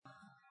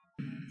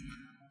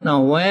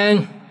Now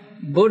when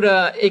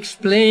Buddha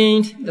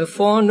explained the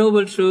Four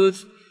Noble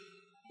Truths,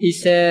 he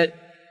said,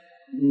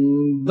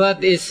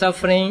 birth is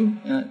suffering,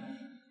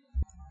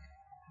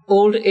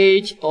 old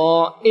age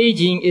or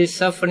aging is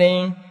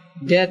suffering,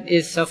 death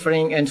is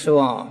suffering, and so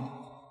on.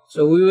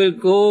 So we will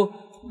go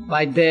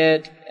by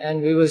that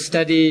and we will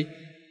study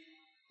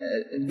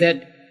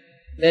that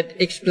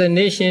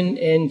explanation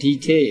in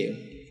detail.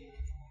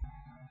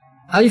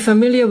 Are you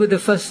familiar with the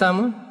first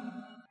sermon?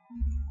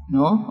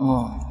 No?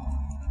 Oh.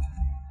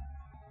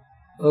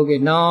 Okay,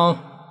 now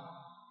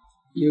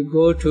you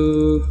go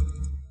to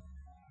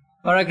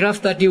paragraph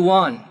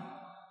 31.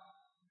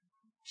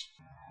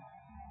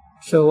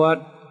 So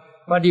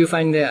what do you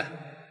find there?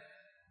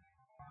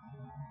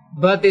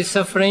 Birth is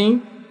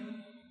suffering,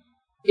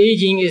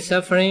 aging is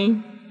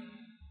suffering,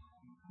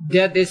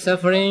 death is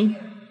suffering.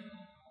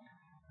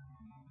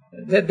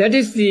 That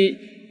is the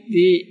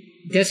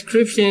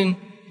description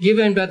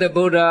given by the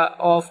Buddha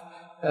of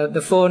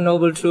the Four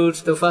Noble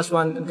Truths. The first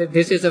one,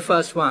 this is the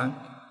first one.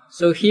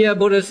 So here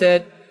Buddha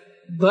said,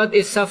 birth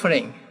is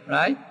suffering,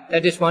 right?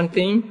 That is one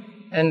thing.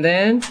 And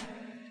then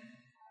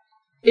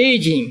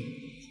aging.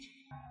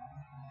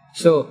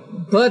 So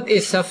birth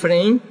is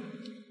suffering,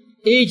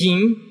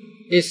 aging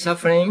is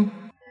suffering,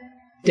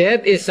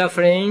 death is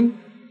suffering,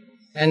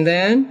 and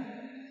then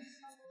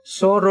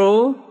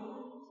sorrow,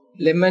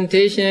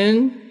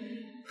 lamentation,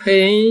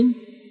 pain,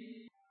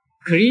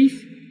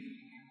 grief,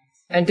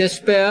 and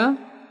despair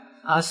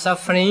are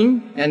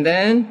suffering, and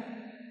then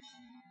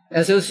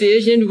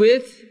association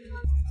with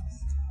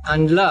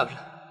unloved.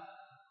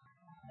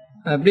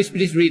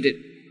 Please read it.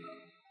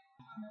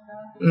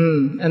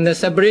 And the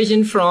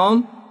separation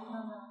from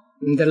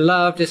the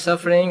loved is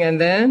suffering,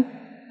 and then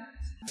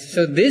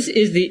so this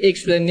is the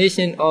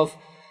explanation of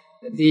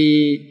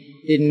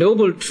the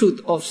noble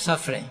truth of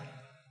suffering.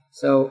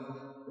 So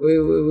we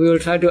will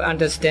try to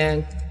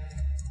understand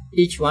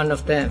each one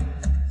of them.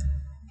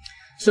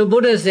 So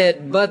Buddha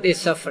said birth is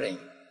suffering,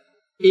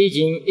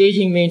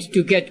 aging means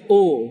to get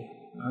old,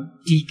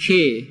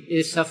 decay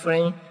is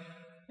suffering,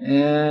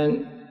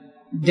 and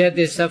death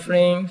is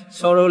suffering,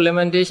 sorrow,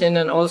 lamentation,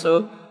 and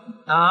also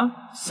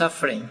are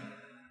suffering.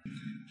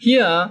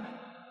 Here,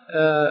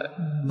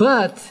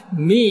 birth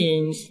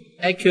means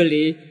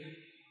actually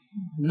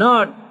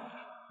not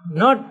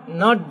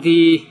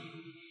the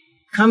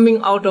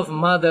coming out of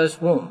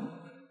mother's womb.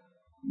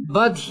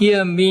 Birth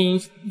here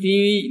means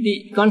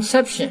the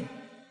conception.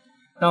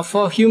 Now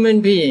for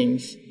human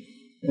beings,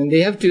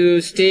 they have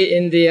to stay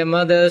in their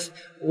mother's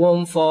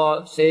womb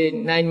for say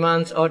 9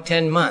 months or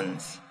 10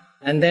 months.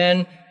 And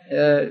then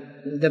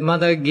the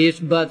mother gives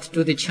birth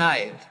to the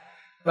child.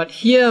 But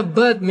here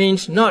birth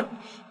means not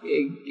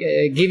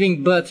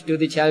giving birth to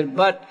the child,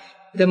 but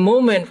the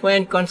moment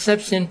when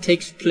conception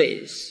takes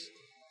place.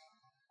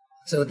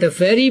 So the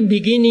very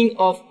beginning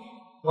of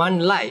one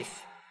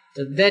life,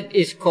 so that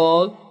is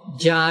called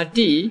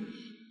jati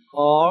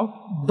or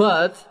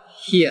birth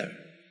here.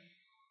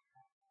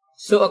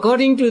 So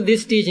according to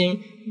this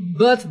teaching,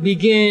 birth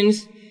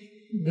begins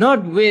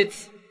not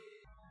with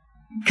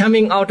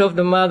coming out of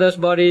the mother's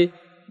body,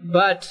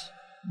 but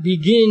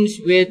begins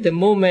with the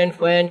moment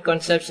when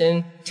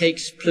conception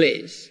takes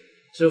place.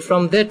 So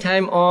from that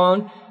time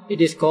on,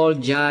 it is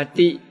called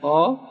jati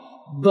or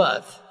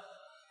birth.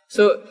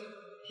 So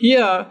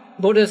here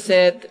Buddha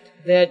said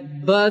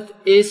that birth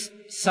is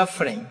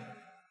suffering.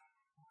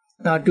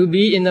 Now to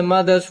be in the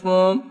mother's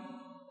womb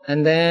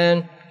and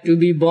then to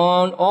be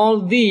born,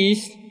 all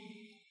these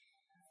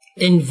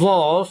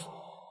involve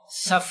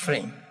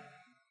suffering.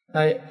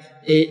 That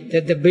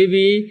the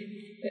baby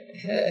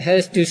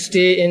has to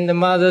stay in the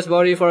mother's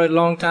body for a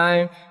long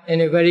time in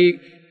a very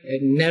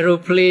narrow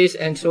place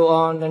and so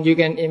on, and you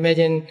can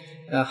imagine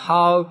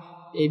how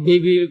a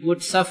baby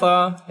would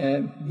suffer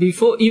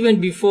even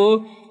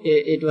before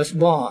it was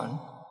born.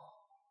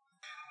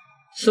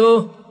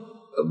 So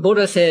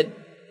Buddha said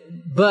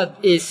birth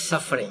is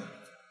suffering,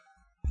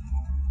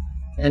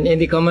 and in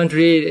the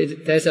commentary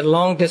there's a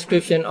long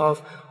description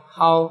of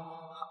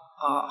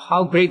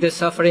how great the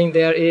suffering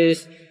there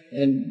is,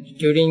 and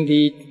during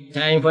the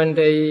time when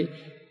the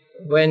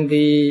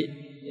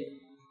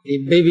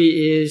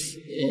baby is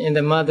in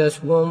the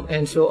mother's womb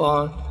and so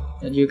on,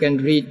 and you can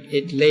read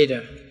it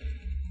later.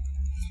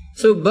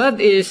 So birth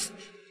is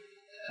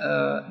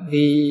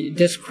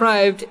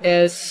described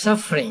as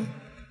suffering.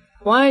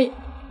 Why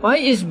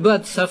is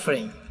birth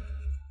suffering?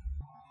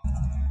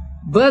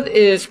 Birth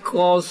is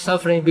called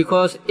suffering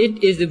because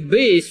it is the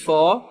base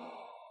for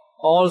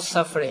all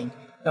suffering.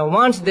 Now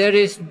once there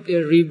is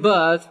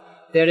rebirth,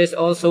 there is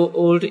also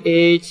old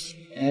age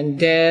and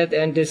death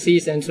and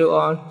disease and so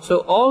on. So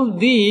all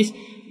these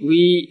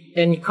we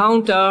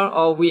encounter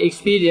or we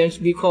experience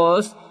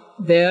because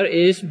there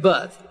is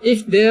birth.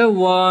 If there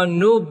were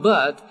no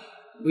birth,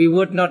 we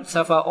would not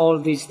suffer all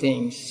these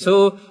things.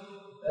 So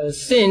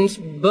since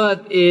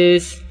birth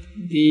is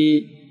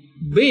the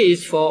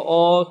base for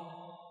all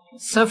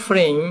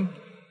suffering,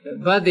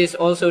 birth is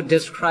also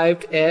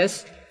described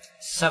as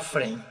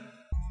suffering.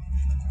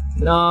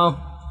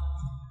 Now,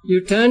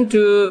 you turn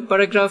to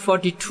paragraph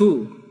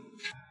 42.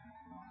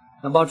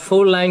 about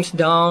 4 lines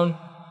down,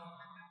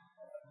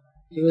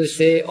 you will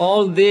say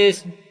all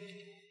this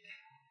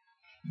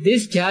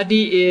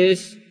jati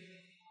is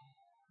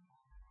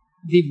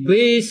the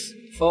base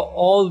for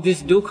all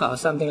this dukkha,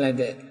 something like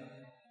that.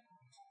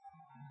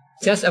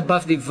 Just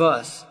above the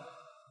verse.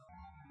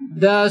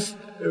 Thus,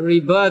 this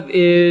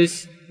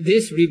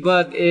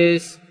rebirth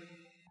is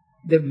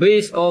the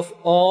base of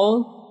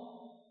all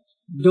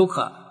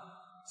dukkha,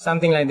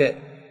 something like that.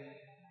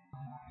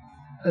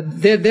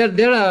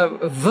 There are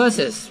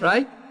verses,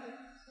 right?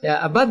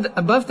 Yeah,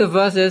 above the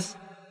verses,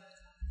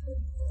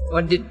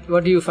 what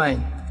do you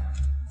find?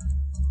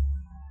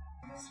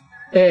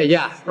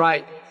 Yeah,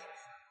 right.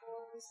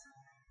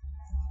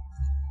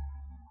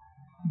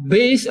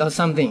 Base or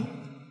something.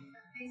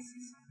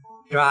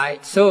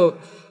 Right. So,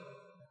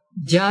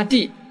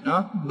 jati,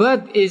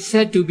 birth is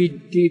said to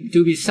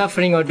be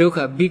suffering or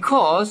dukkha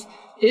because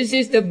it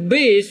is the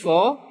base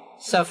for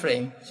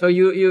suffering. So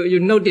you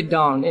note it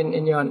down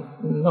in your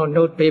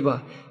note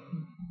paper.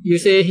 You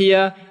say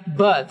here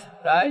birth,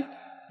 right?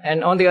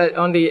 And on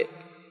the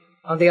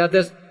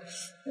other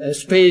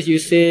space you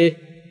say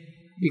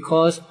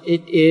because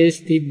it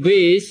is the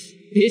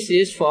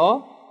basis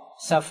for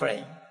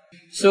suffering.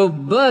 So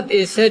birth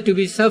is said to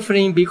be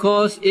suffering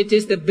because it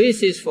is the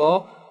basis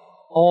for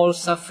all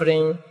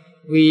suffering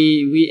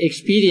we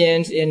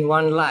experience in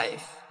one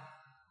life.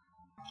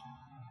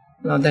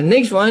 Now the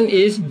next one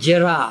is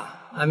jara.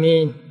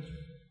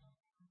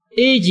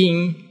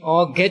 Aging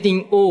or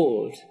getting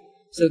old.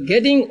 So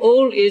getting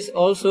old is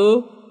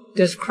also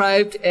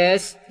described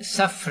as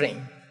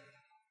suffering.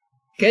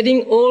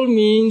 Getting old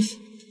means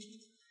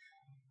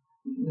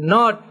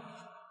not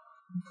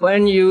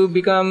when you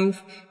become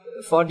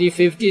 40,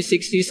 50,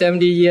 60,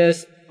 70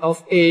 years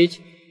of age,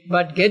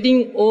 but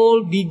getting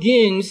old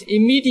begins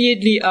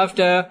immediately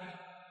after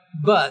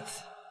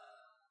birth.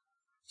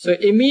 So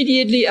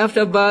immediately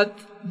after birth,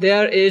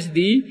 there is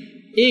the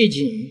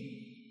aging.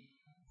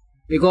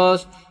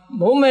 Because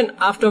moment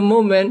after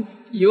moment,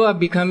 you are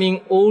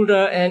becoming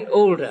older and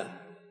older.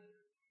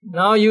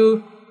 Now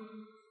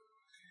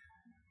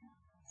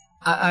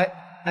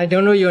I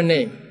don't know your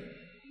name.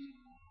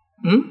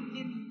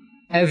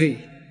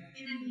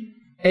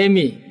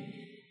 Amy.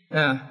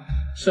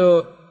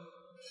 So,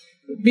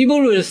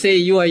 people will say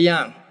you are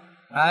young,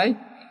 right?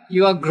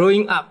 You are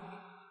growing up.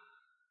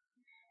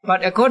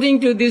 But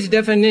according to this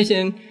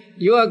definition,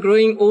 you are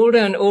growing older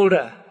and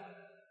older.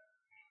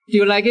 Do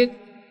you like it?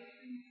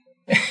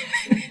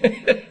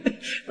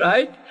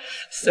 Right?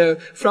 So,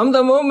 from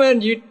the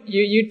moment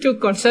you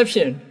took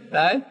conception,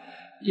 right?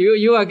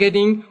 You are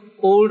getting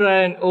older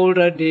and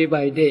older day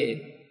by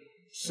day.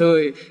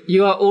 So,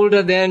 you are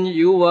older than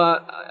you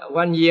were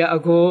 1 year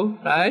ago,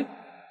 right?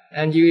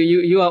 And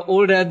you are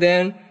older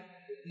than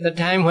the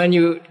time when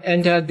you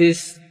enter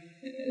this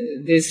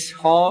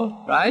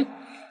hall, right?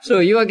 So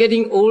you are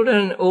getting older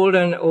and older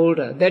and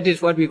older. That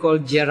is what we call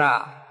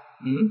jara.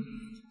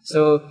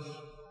 So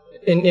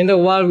in the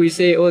world we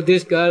say, oh,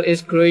 this girl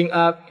is growing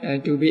up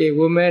to be a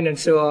woman and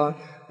so on.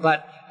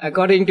 But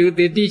according to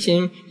the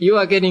teaching, you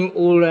are getting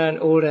older and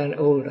older and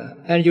older.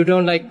 And you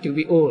don't like to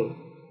be old.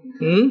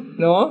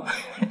 No?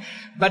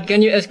 But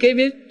can you escape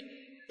it?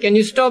 Can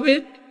you stop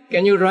it?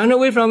 Can you run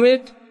away from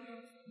it?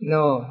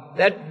 No.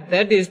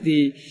 That is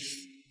the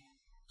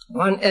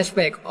one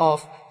aspect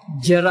of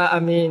jara,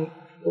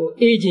 or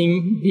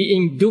aging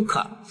being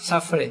dukkha,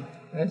 suffering.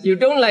 You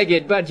don't like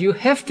it, but you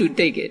have to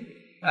take it.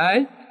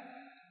 Right?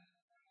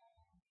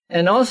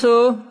 And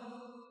also,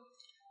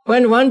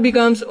 when one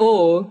becomes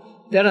old,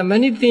 there are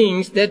many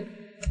things that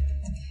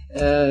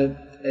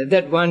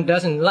one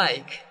doesn't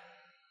like.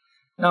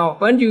 Now,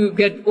 when you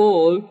get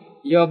old,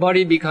 your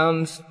body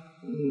becomes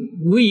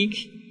weak.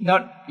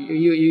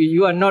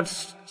 You are not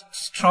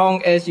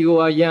strong as you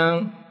are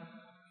young,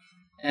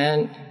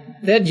 and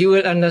that you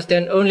will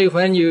understand only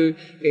when you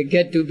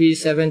get to be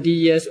 70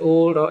 years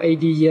old or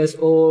 80 years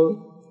old.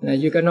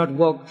 You cannot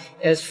walk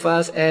as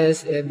fast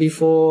as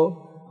before,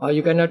 or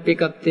you cannot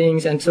pick up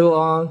things and so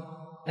on.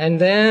 And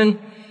then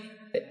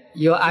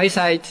your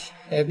eyesight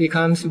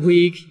becomes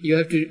weak. You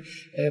have to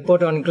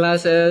put on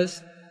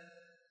glasses,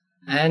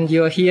 and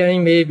your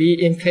hearing may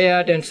be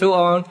impaired and so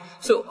on.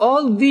 So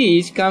all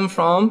these come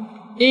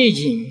from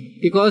aging,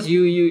 because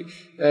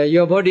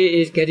your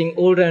body is getting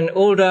older and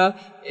older.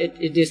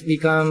 It is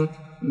become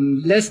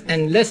less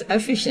and less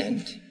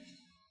efficient,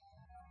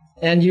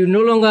 and you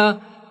no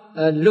longer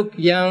look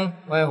young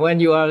when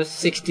you are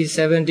 60,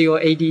 70 or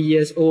 80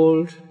 years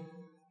old.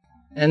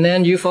 And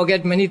then you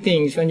forget many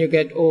things when you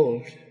get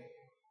old.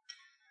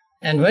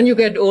 And when you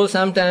get old,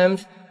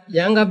 sometimes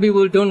younger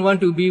people don't want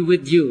to be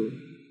with you.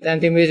 Then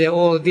they may say,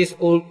 oh, this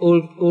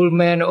old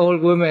man,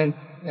 old woman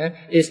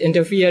is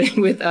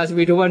interfering with us.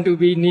 We don't want to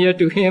be near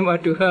to him or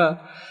to her.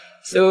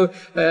 So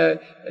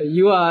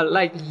you are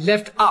like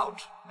left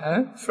out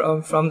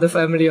from the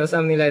family or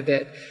something like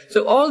that.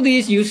 So all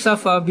these you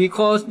suffer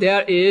because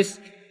there is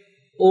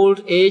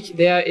old age,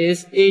 there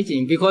is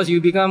aging. Because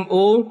you become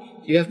old,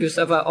 you have to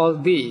suffer all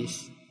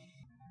these.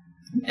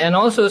 And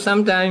also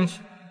sometimes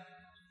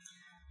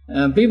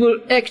people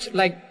act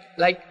like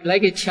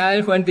a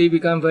child when they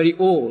become very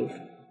old.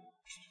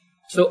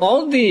 So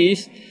all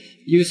these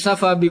you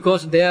suffer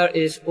because there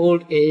is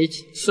old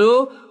age.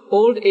 So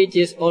old age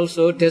is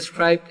also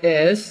described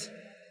as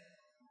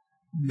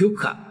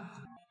dukkha.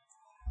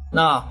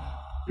 Now,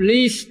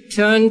 please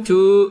turn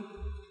to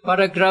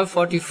paragraph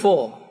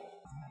 44.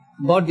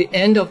 About the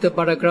end of the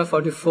paragraph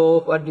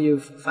 44, what do you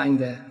find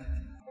there?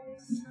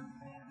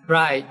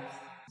 Right.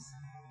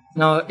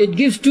 Now, it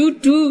gives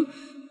two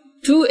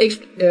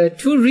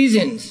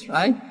reasons,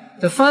 right?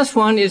 The first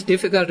one is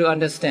difficult to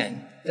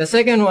understand. The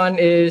second one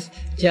is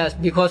just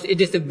because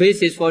it is the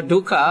basis for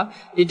dukkha,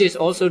 it is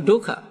also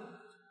dukkha.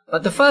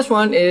 But the first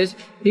one is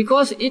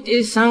because it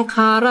is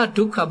sankhara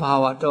dukkha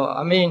bhavato.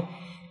 I mean,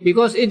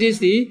 because it is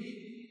the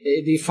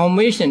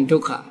formation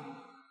dukkha.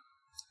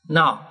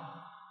 Now,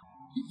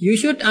 you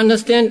should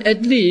understand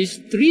at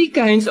least three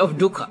kinds of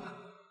dukkha.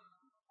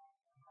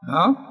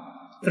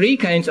 Three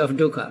kinds of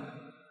dukkha.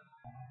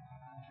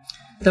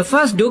 The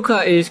first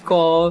dukkha is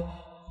called,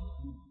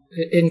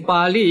 in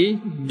Pali,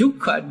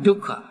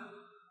 dukkha,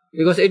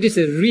 because it is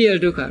a real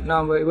dukkha.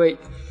 Now, wait.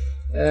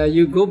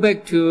 You go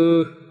back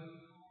to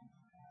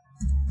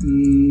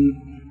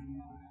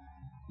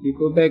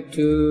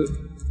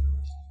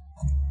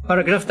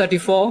paragraph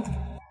 34.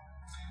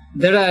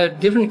 There are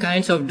different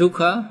kinds of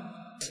dukkha.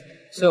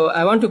 So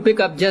I want to pick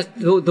up just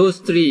those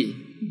three.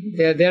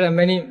 There are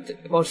many,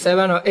 about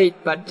 7 or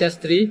 8, but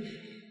just three.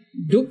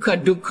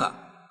 Dukkha.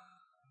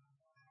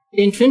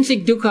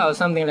 Intrinsic dukkha or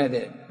something like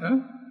that.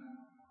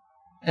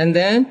 And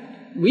then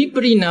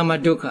viparinama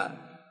dukkha.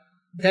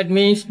 That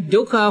means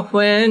dukkha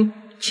when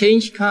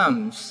change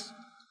comes.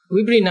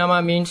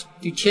 Viparinama means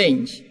to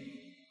change.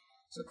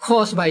 So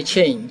caused by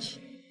change.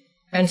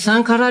 And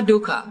sankhara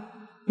dukkha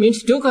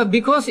means dukkha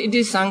because it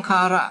is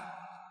sankhara.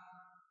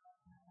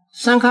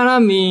 Sankhara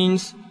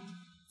means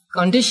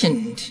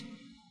conditioned.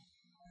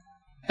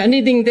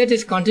 Anything that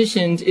is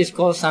conditioned is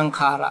called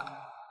sankhara.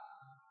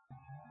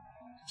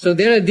 So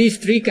there are these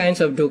three kinds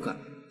of dukkha.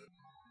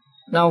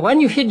 Now when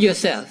you hit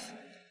yourself,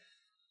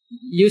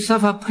 you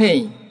suffer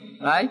pain,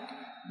 right?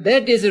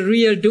 That is a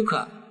real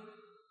dukkha.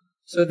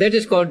 So that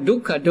is called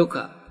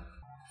dukkha.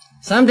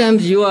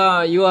 Sometimes you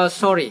are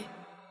sorry.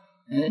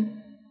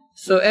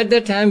 So at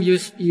that time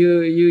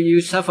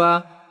you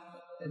suffer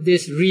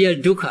this real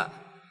dukkha.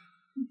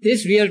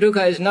 This real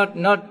dukkha is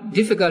not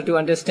difficult to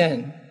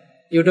understand.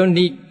 You don't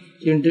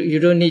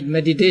need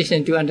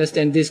meditation to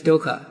understand this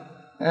dukkha.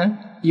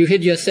 You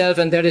hit yourself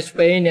and there is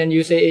pain and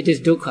you say it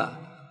is dukkha.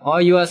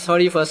 Or you are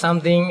sorry for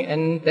something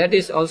and that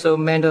is also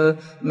mental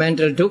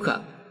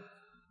dukkha.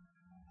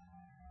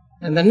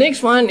 And the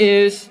next one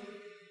is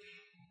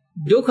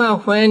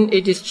dukkha when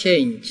it is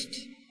changed.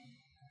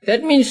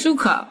 That means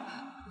sukha.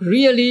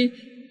 Really,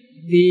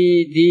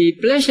 the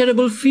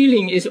pleasurable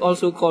feeling is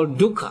also called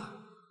dukkha.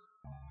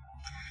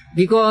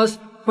 Because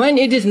when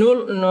it is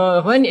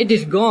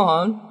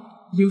gone,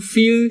 you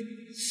feel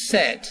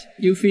sad,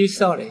 you feel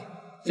sorry.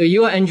 So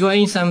you are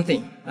enjoying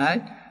something,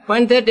 right?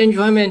 When that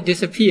enjoyment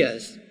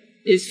disappears,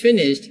 is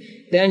finished,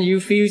 then you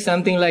feel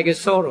something like a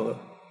sorrow.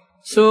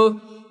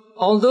 So,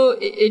 although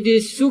it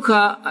is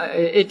sukha,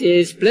 it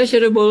is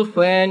pleasurable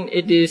when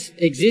it is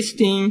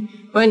existing.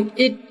 When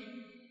it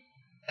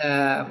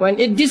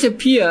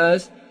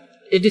disappears,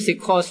 it is a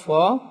cause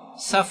for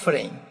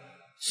suffering.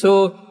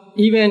 So,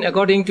 even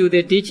according to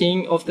the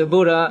teaching of the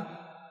Buddha,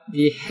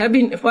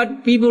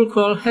 what people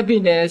call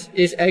happiness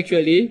is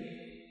actually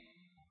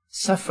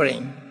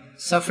suffering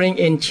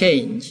in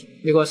change,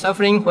 because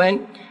suffering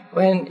when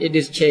it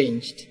is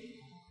changed.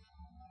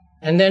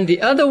 And then the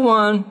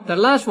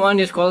last one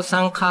is called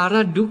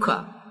sankhara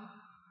dukkha.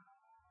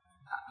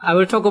 I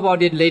will talk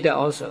about it later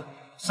also.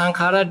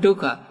 Sankhara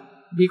dukkha,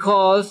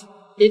 because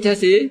it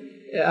has a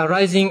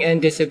arising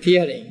and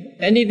disappearing.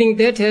 Anything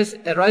that has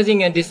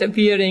arising and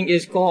disappearing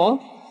is called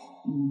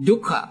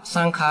dukkha,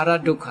 sankhara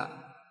dukkha.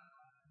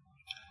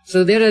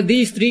 So there are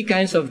these three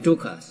kinds of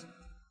dukkhas.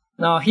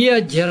 Now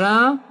here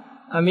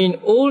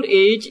old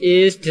age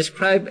is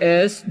described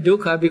as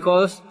dukkha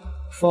because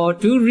for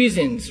two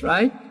reasons,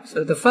 right?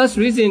 So the first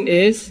reason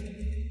is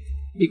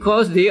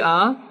because they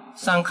are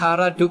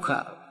sankhara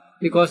dukkha,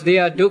 because they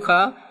are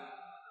dukkha,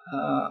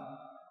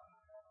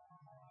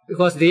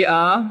 because they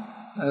are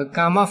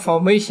karma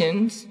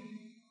formations,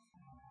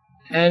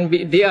 and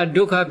they are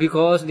dukkha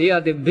because they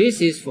are the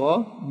basis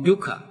for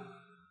dukkha.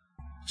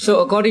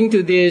 So according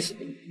to this,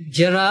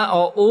 jara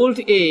or old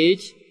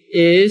age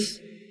is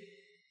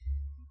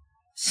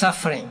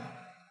suffering.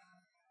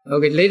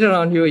 Okay, later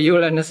on you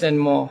will understand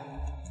more.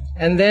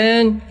 And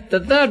then the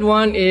third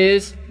one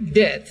is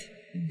death.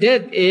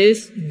 Death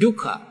is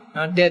dukkha.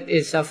 Death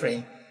is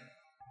suffering.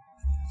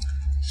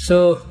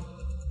 So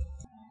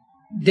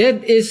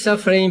death is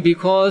suffering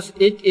because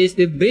it is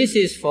the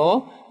basis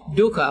for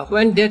dukkha.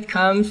 When death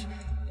comes,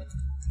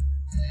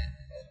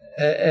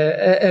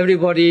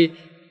 everybody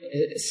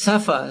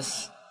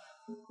suffers.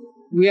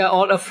 We are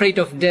all afraid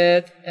of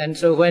death, and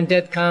so when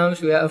death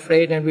comes, we are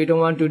afraid and we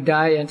don't want to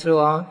die and so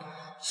on.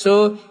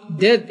 So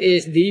death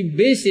is the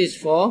basis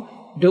for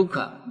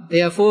dukkha.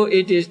 Therefore,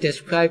 it is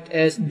described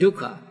as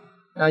dukkha.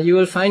 Now you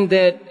will find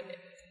that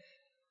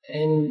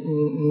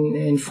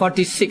in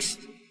 46,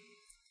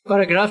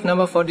 paragraph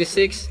number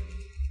 46,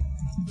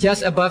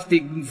 just above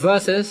the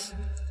verses,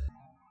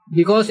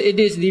 because it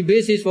is the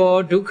basis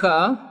for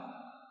dukkha,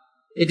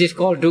 it is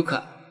called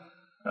dukkha,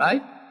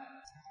 right?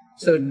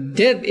 So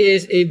death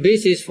is a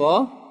basis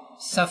for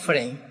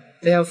suffering.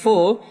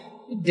 Therefore,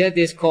 death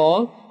is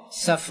called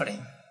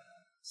suffering.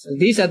 So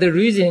these are the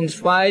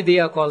reasons why they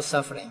are called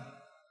suffering.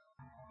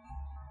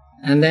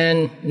 And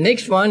then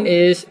next one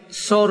is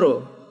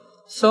sorrow.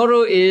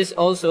 Sorrow is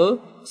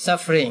also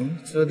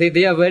suffering. So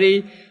they are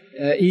very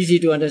easy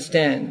to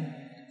understand.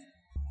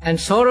 And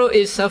sorrow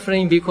is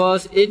suffering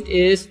because it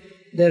is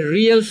the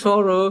real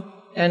sorrow,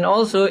 and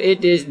also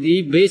it is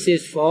the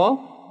basis for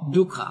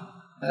dukkha.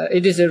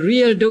 It is a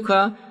real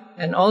dukkha,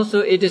 and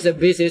also it is a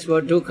basis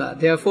for dukkha.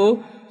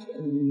 Therefore,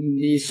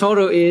 the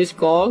sorrow is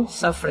called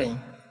suffering.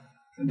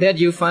 That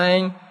you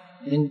find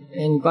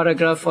in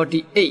paragraph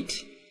 48.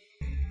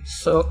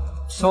 So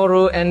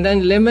sorrow, and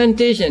then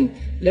lamentation.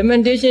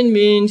 Lamentation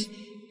means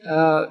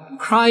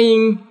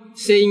crying,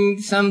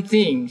 saying some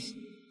things.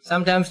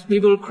 Sometimes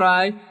people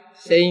cry,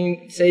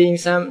 saying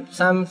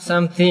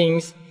some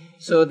things.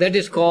 So that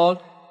is called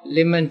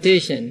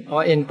lamentation,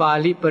 or in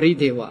Pali,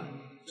 parideva.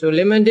 So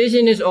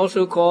lamentation is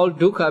also called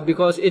dukkha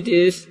because it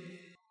is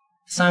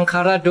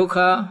sankhara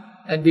dukkha,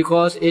 and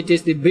because it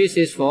is the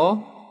basis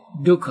for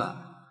dukkha.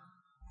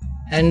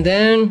 And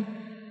then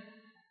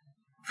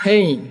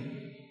pain,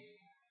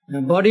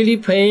 bodily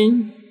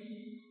pain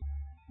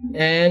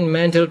and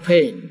mental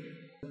pain.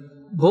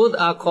 Both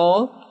are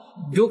called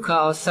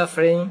dukkha or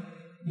suffering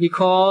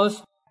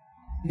because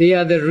they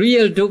are the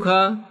real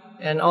dukkha,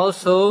 and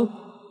also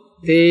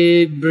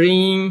they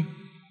bring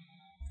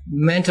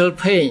mental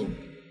pain.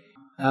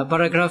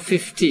 Paragraph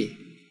 50.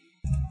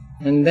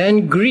 And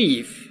then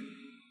grief.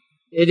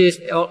 It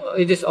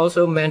is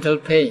also mental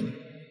pain.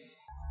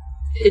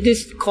 It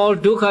is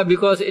called dukkha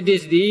because it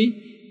is the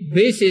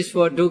basis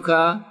for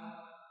dukkha,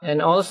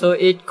 and also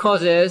it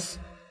causes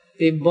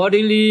the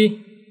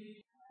bodily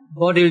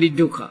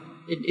dukkha.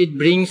 It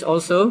brings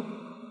also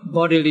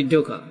bodily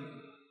dukkha.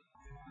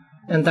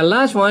 And the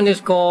last one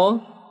is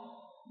called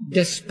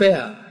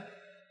despair.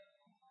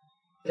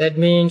 That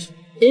means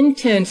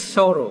intense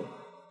sorrow.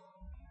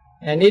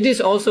 And it is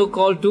also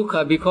called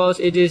dukkha because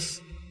it is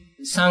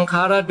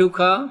sankhara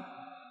dukkha,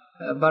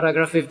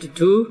 paragraph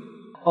 52.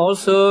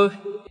 Also,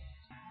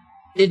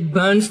 it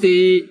burns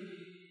the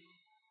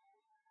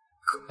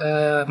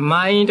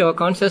mind or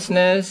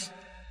consciousness,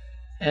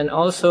 and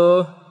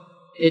also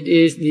it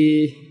is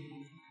the,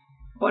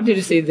 what did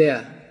you say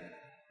there?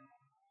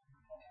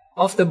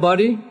 Of the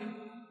body,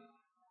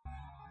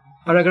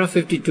 paragraph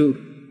 52.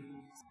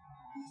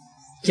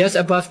 Just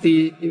above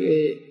the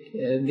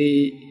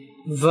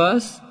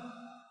verse,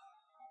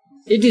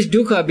 it is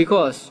dukkha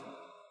because,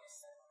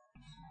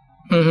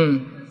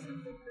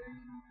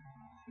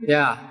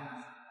 yeah,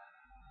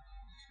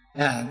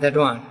 that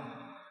one.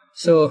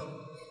 So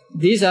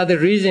these are the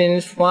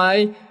reasons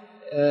why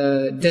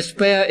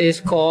despair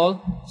is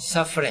called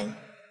suffering.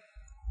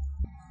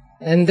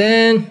 And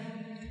then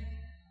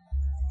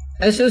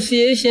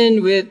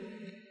association with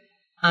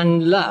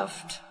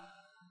unloved.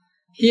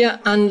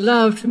 Here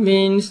unloved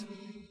means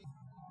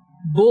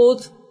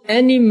both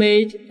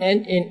animate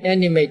and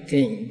inanimate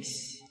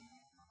things.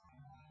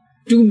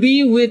 To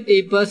be with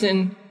a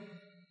person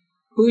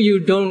who you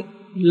don't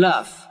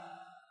love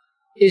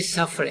is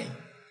suffering.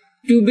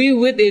 To be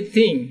with a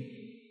thing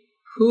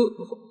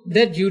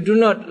that you do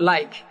not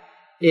like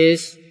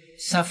is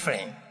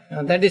suffering.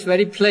 Now that is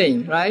very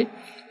plain, right?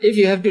 If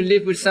you have to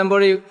live with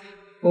somebody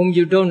whom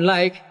you don't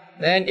like,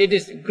 then it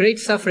is great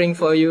suffering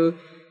for you.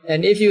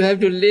 And if you have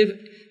to live,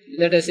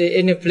 let us say,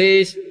 in a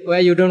place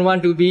where you don't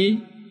want to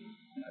be,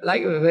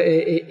 like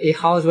a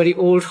house, very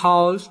old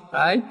house,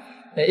 right?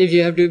 If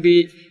you have to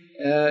be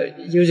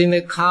using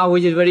a car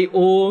which is very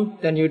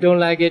old, then you don't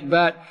like it.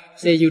 But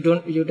say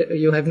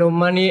you have no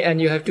money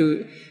and you have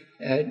to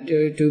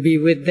be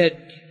with that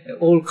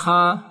old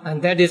car,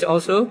 and that is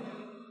also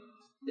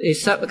a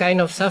kind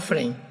of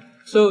suffering.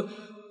 So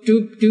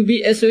to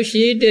be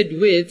associated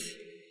with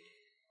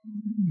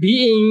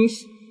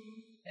beings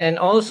and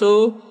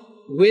also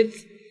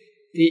with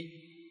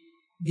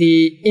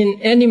the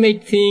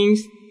inanimate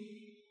things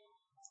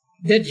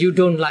that you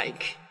don't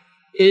like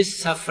is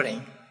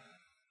suffering.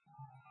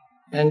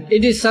 And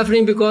it is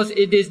suffering because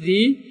it is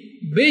the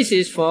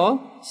basis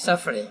for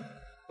suffering.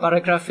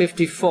 Paragraph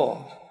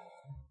 54.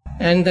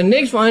 And the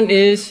next one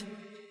is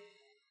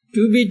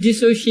to be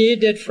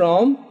dissociated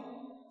from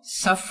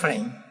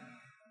suffering.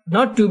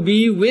 Not to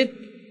be with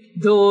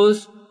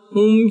those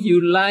whom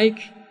you like,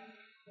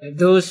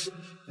 those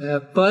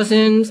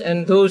persons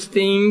and those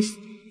things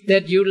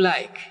that you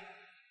like.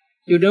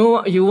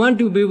 You want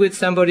to be with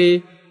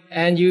somebody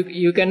and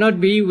you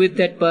cannot be with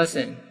that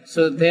person.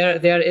 So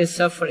there is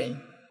suffering.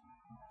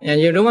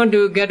 And you don't want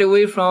to get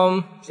away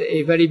from, say,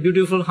 a very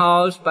beautiful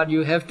house, but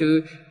you have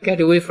to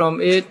get away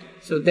from it.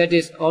 So that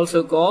is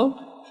also called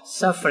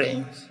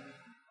suffering.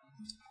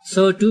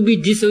 So to be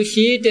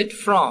dissociated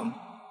from,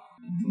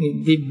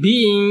 the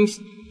beings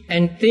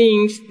and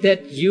things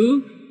that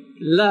you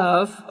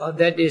love or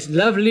that is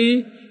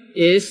lovely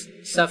is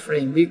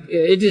suffering.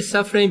 It is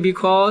suffering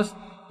because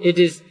it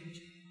is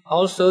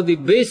also the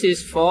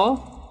basis for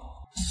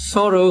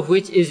sorrow,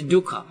 which is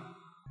dukkha.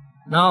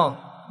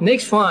 Now,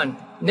 next one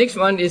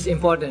is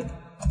important.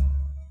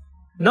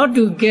 Not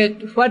to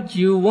get what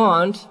you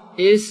want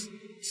is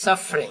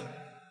suffering.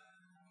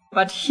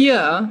 But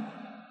here,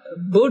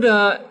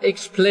 Buddha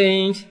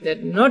explained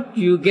that not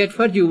you get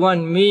what you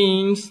want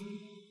means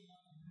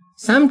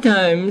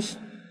sometimes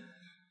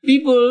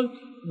people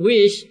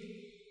wish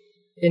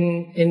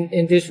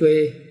in this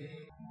way,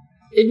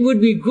 it would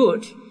be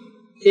good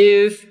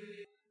if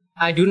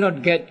I do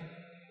not get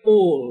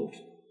old.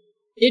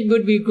 It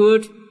would be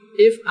good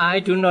if I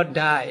do not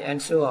die,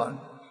 and so on.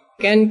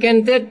 Can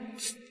that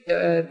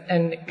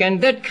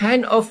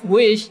kind of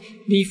wish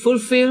be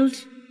fulfilled?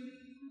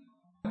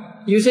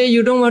 You say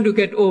you don't want to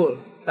get old,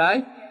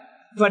 right?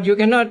 But you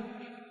cannot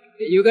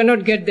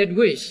get that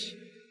wish.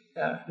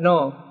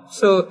 No.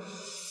 So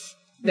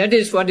that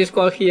is what is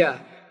called here.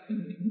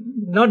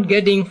 Not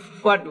getting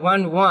what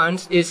one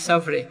wants is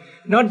suffering.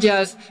 Not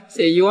just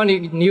say you want a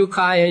new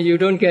car and you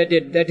don't get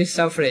it, that is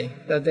suffering.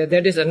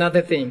 That is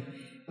another thing.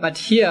 But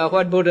here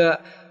what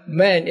Buddha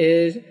meant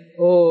is,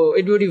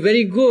 it would be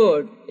very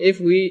good if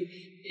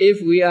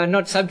we are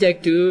not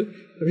subject to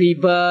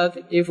rebirth,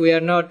 if we are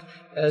not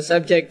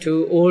subject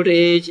to old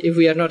age, if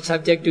we are not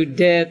subject to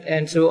death,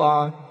 and so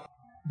on.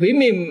 We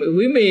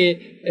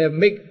may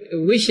make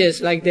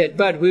wishes like that,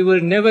 but we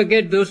will never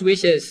get those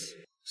wishes.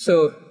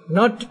 So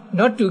not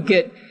to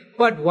get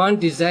what one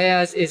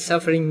desires is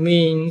suffering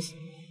means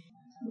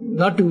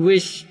not to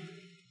wish,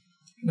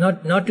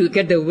 not to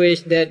get the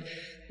wish that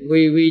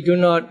we do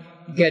not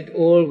get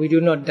old, we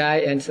do not die,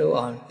 and so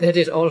on. That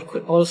is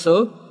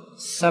also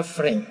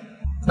suffering.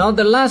 Now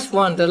the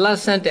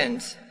last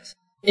sentence.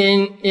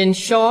 In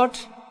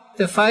short,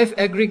 the 5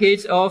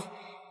 aggregates of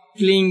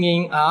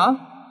clinging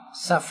are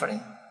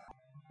suffering.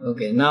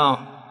 Okay,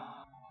 now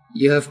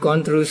you have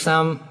gone through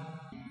some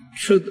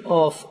truth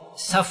of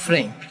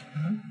suffering.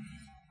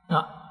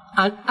 Now,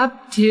 and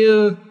up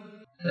till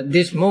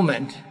this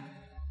moment,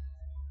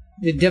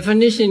 the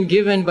definition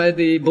given by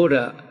the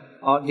Buddha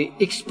or the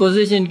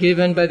exposition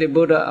given by the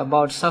Buddha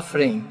about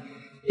suffering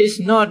is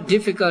not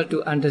difficult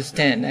to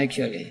understand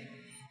actually.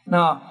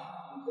 Now,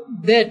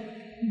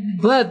 that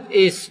birth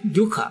is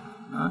dukkha.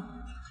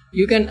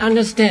 You can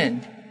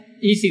understand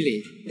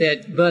easily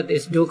that birth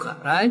is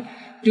dukkha, right?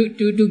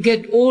 To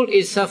get old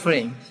is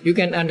suffering. You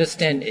can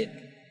understand it.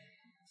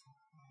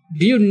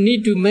 Do you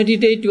need to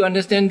meditate to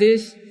understand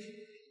this?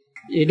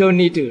 You don't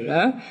need to,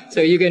 huh?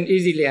 So you can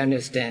easily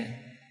understand.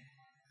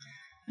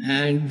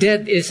 And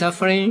death is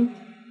suffering.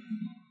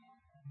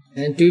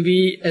 And to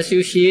be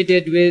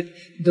associated with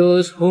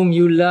those whom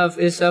you love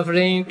is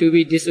suffering. To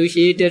be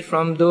dissociated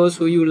from those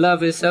who you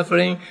love is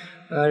suffering.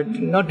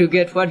 Not to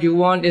get what you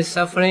want is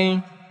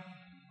suffering.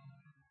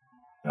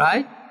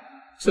 Right?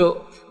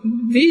 So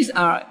these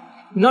are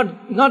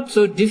not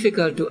so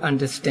difficult to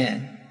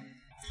understand.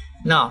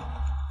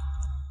 Now,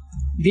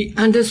 the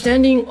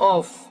understanding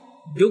of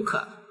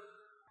dukkha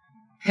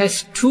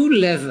has 2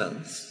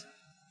 levels.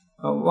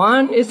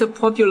 One is the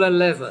popular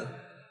level.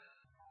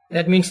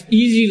 That means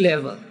easy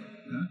level.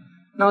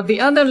 Now the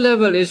other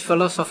level is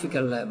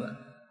philosophical level.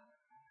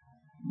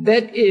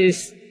 That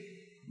is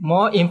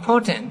more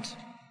important.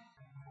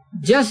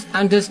 Just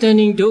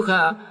understanding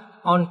dukkha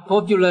on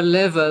popular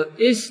level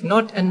is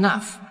not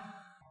enough.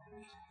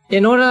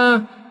 In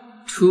order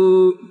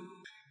to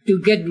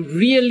get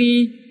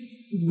really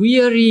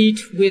wearied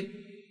with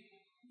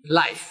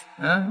life,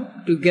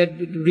 to get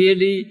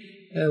really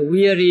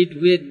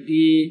wearied with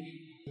the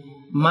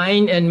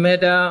mind and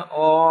matter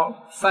or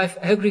 5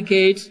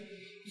 aggregates,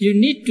 you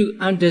need to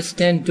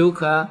understand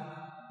dukkha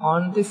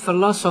on the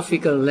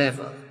philosophical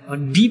level, or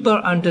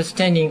deeper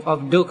understanding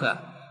of dukkha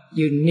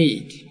you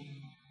need.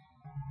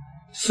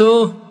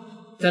 So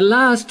the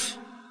last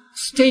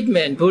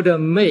statement Buddha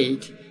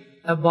made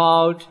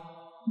about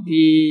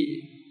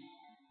the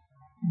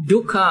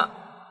dukkha,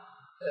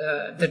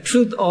 the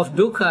truth of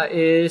dukkha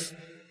is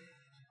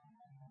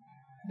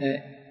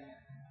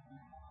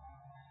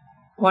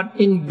what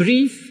in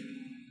brief,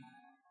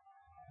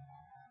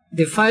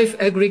 the 5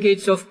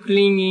 aggregates of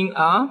clinging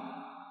are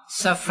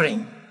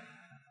suffering.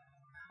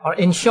 Or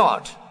in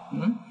short,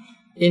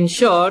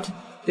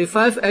 the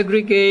 5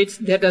 aggregates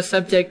that are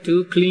subject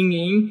to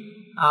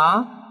clinging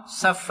are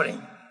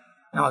suffering.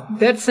 Now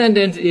that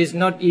sentence is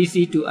not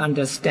easy to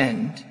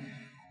understand.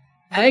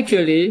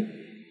 Actually,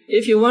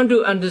 if you want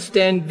to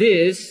understand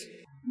this,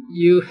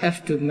 you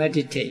have to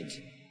meditate.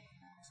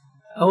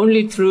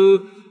 Only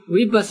through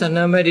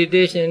vipassana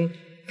meditation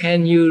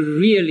can you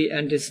really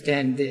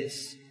understand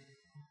this.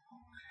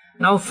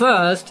 Now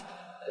first,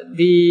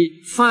 the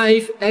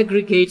 5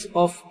 aggregates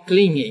of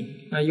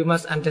clinging. Now you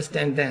must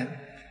understand them.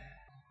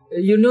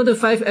 You know the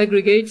 5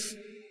 aggregates?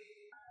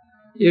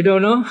 You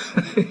don't know?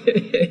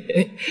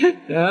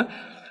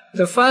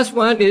 The first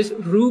one is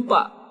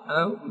rupa,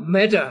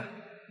 matter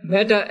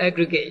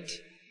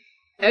aggregate.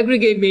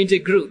 Aggregate means a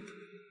group.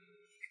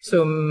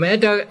 So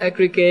matter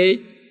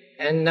aggregate,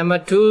 and number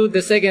 2,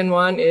 the second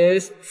one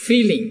is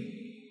feeling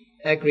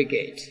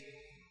aggregate.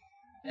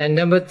 And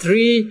number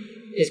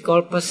 3 is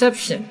called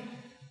perception.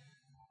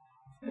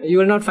 You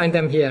will not find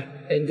them here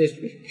in this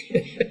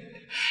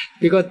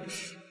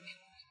because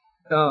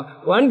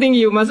one thing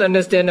you must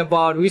understand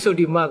about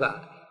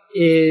Visuddhimagga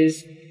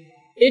is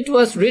it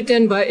was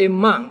written by a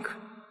monk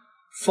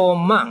for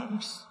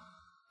monks,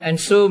 and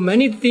so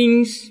many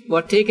things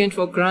were taken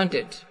for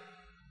granted.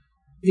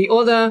 The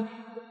author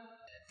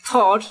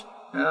thought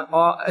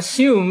or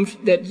assumed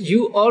that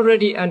you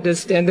already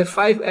understand the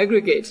 5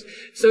 aggregates,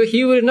 so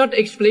he will not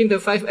explain the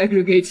 5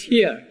 aggregates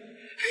here.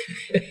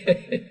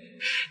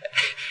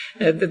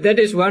 That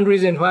is one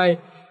reason why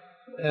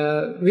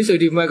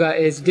Visuddhimagga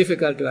is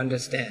difficult to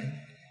understand.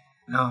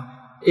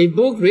 Now, a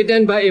book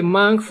written by a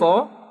monk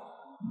for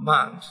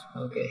monks,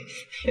 okay,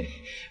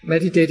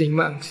 meditating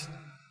monks.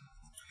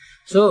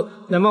 So,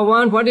 number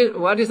 1,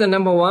 what is the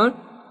number 1?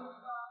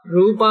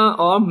 Rupa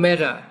or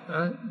matter.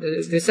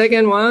 The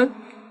second one,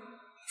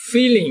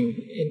 feeling,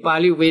 in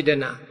Pali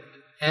Vedana.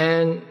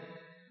 And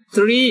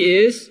 3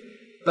 is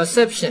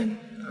perception.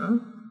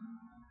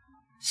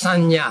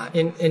 Sanya,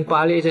 in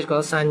Pali it is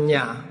called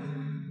Sanya.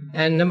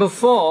 And number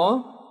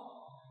 4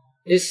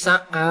 is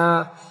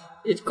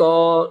it's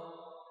called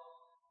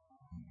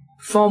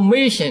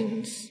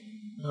formations,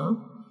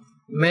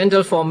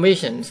 mental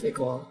formations they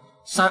call.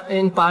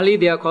 In Pali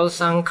they are called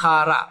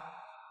Sankhara.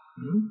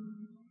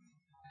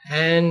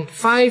 And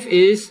 5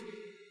 is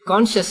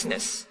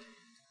consciousness,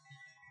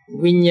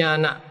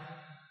 Vijnana,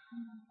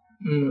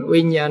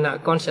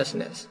 Vijnana,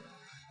 consciousness.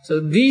 So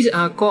these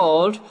are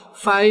called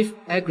 5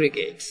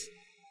 aggregates.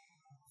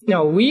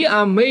 Now we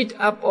are made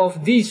up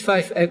of these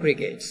 5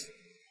 aggregates.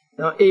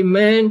 Now a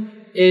man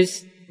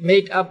is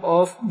made up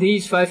of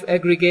these 5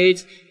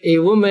 aggregates, a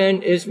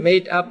woman is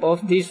made up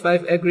of these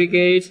 5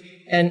 aggregates,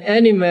 an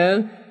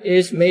animal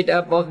is made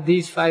up of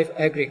these 5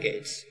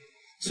 aggregates.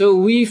 So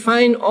we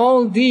find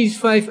all these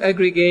 5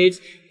 aggregates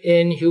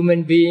in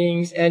human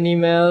beings,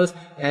 animals,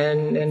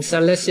 and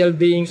celestial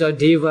beings or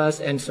devas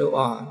and so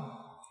on.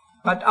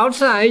 But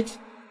outside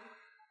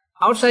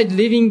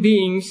living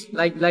beings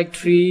like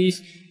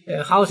trees,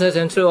 houses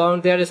and so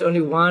on, there is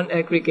only one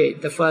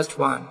aggregate, the first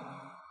one,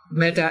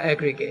 matter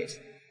aggregate.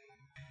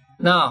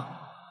 Now,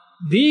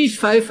 these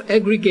 5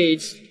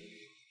 aggregates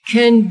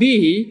can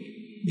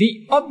be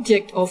the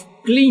object of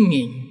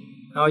clinging.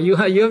 Now you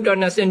have to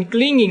understand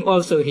clinging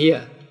also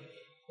here.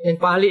 In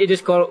Pali it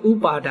is called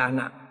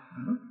upadana.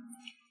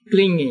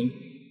 Clinging.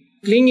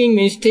 Clinging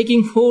means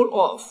taking hold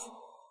of.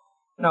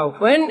 Now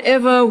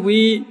whenever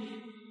we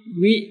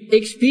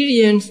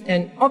experience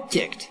an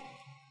object,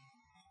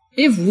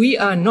 if we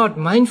are not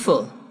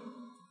mindful,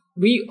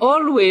 we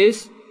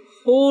always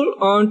hold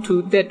on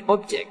to that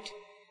object.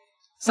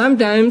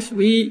 Sometimes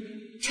we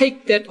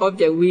take that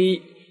object,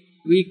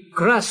 we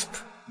grasp.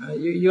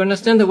 You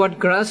understand the word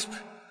grasp?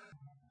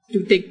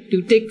 To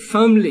take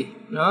firmly,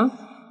 no?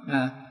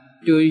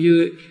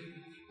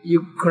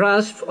 You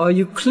grasp or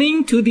you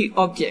cling to the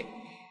object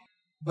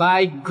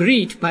by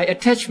greed, by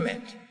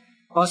attachment,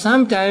 or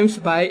sometimes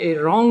by a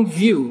wrong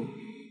view.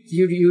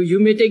 You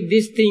may take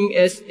this thing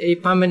as a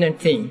permanent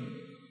thing.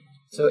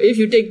 So if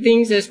you take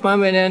things as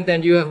permanent,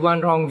 then you have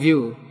one wrong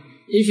view.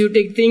 If you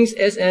take things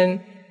as an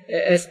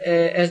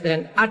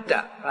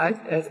atta,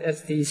 right,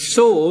 as the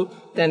soul,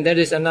 then that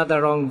is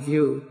another wrong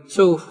view.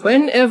 So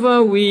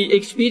whenever we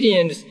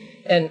experience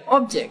an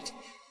object,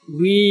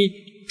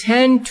 we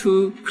tend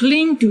to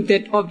cling to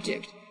that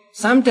object,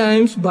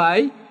 sometimes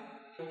by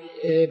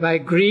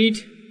greed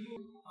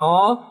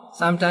or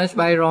sometimes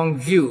by wrong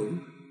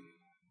view.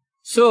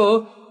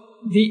 So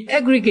the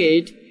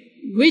aggregate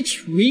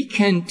which we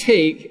can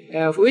take,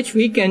 which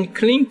we can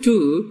cling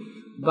to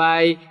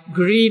by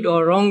greed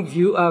or wrong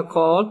view are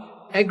called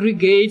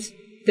aggregates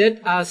that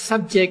are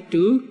subject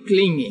to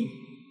clinging.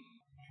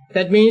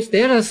 That means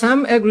there are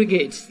some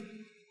aggregates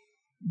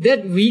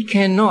that we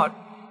cannot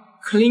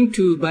cling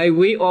to by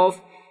way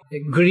of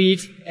greed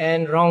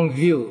and wrong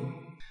view.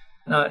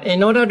 Now,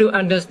 in order to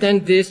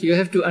understand this, you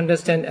have to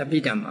understand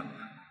Abhidhamma.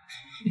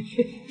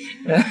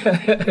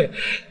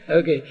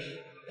 Okay.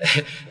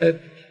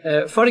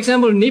 For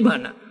example,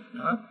 Nibbana.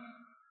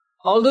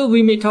 Although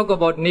we may talk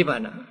about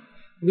Nibbana,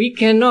 we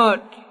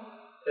cannot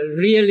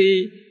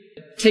really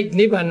take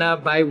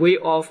Nibbana by way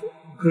of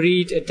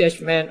greed,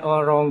 attachment,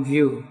 or wrong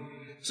view.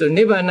 So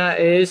Nibbana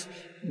is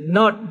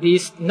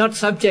not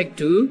subject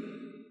to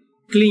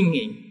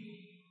clinging.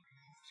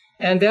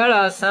 And there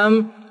are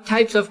some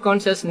types of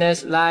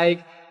consciousness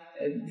like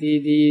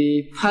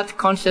the path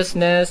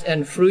consciousness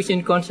and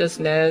fruition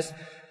consciousness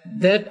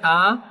that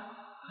are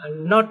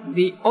not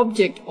the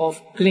object of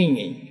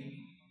clinging.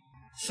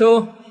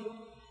 So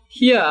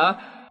here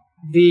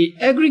the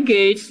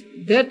aggregates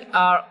that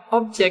are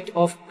object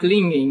of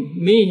clinging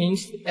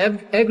means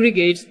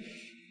aggregates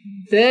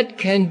that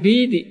can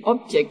be the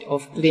object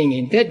of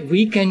clinging, that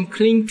we can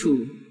cling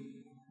to.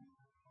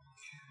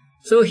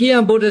 So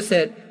here Buddha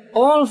said,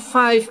 all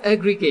 5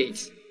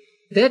 aggregates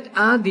that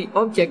are the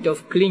object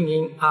of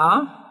clinging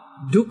are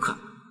dukkha.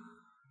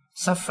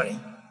 suffering.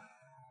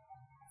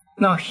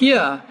 Now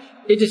here,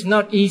 it is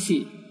not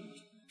easy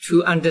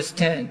to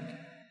understand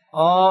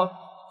or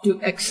to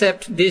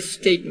accept this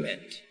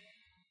statement,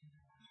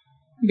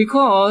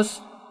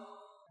 because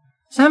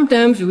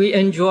sometimes we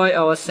enjoy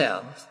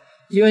ourselves.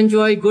 You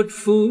enjoy good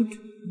food,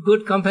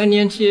 good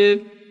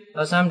companionship,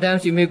 or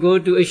sometimes you may go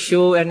to a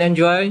show and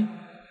enjoy,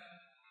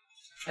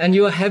 and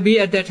you are happy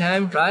at that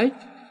time, right?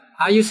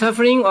 Are you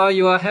suffering, or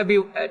you are happy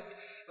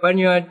when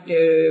you are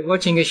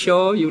watching a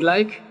show you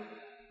like,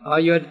 or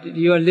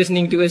you are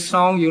listening to a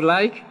song you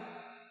like?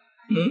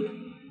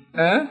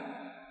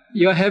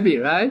 You are happy,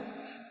 right?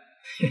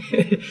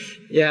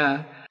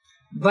 Yeah.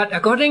 But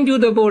according to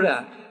the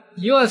Buddha,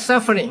 you are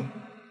suffering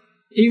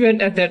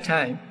even at that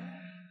time.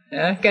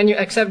 Can you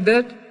accept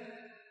that?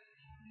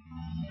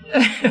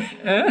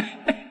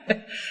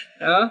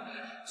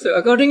 So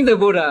according to the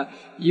Buddha,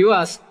 you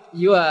are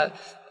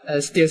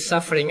still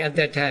suffering at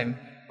that time,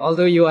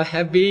 although you are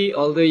happy,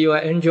 although you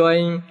are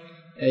enjoying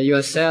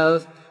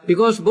yourself,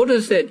 because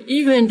Buddha said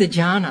even the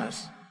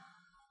jhanas.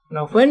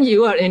 Now when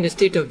you are in the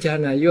state of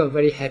jhana, you are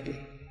very happy,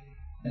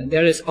 and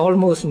there is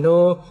almost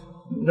no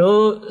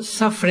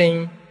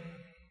suffering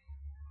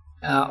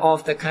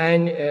of the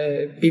kind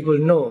people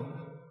know.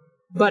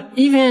 But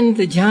even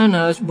the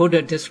jhanas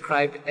Buddha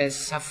described as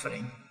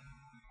suffering.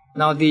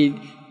 Now the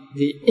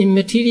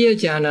immaterial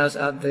jhanas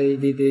are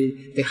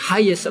the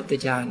highest of the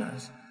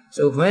jhanas.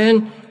 So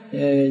when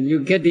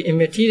you get the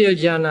immaterial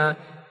jhana,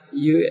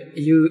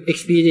 you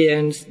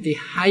experience the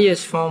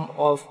highest form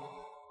of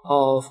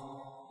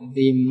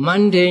the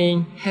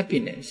mundane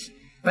happiness.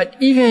 But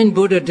even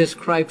Buddha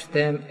describes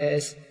them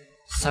as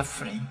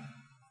suffering.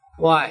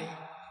 Why?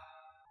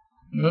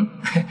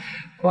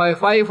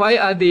 Why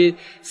are they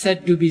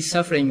said to be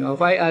suffering, or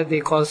why are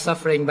they called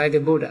suffering by the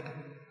Buddha?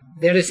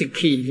 There is a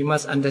key, you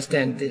must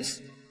understand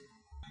this.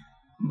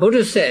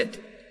 Buddha said,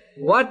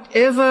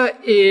 whatever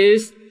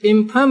is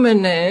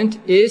impermanent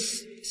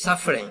is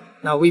suffering.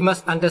 Now we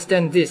must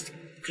understand this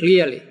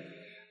clearly.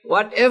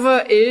 Whatever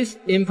is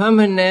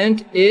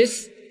impermanent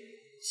is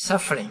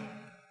suffering.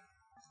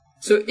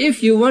 So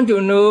if you want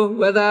to know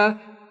whether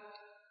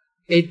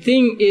a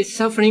thing is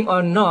suffering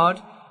or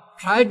not,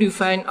 try to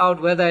find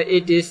out whether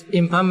it is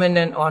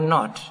impermanent or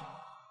not.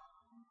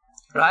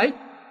 Right?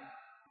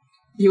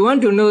 You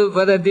want to know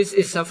whether this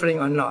is suffering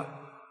or not.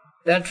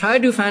 Then try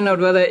to find out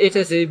whether it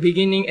has a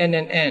beginning and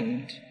an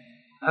end.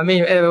 I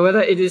mean,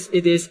 whether it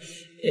is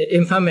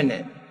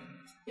impermanent.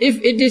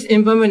 If it is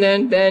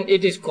impermanent, then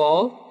it is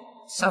called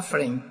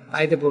suffering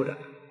by the Buddha.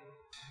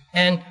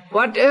 And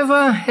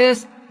whatever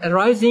has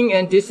arising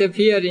and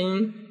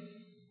disappearing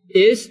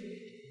is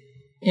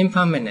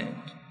impermanent.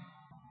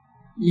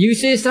 You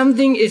say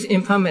something is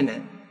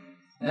impermanent.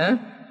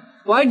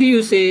 Why do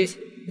you say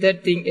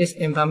that thing is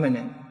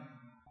impermanent?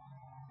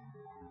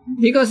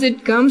 Because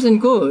it comes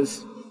and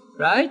goes,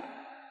 right?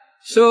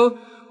 So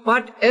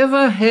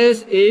whatever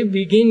has a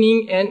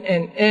beginning and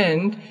an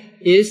end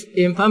is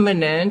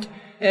impermanent,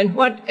 and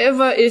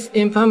whatever is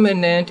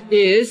impermanent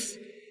is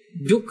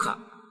dukkha,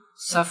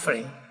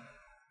 suffering.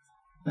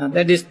 Now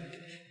that is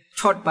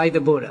taught by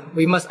the Buddha.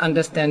 We must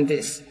understand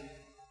this.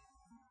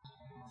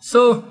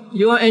 So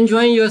you are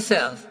enjoying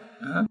yourself,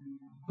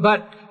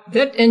 but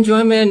that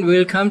enjoyment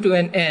will come to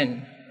an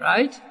end,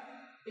 right?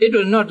 It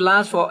will not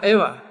last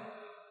forever.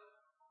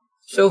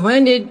 So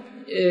when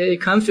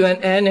it comes to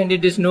an end and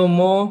it is no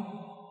more,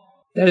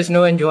 there is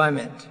no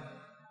enjoyment.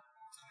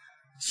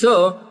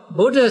 So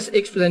Buddha's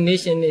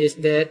explanation is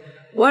that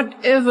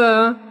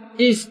whatever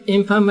is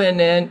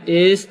impermanent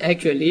is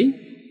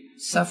actually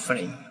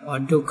suffering or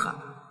dukkha.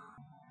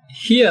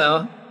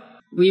 Here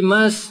we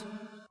must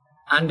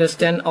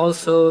understand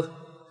also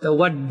the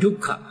word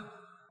dukkha.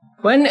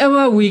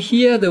 Whenever we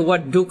hear the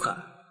word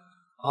dukkha,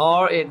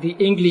 or the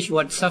English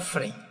word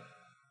suffering,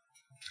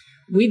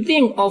 we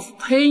think of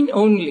pain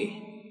only.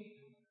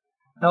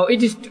 Now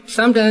it is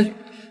sometimes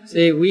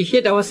say we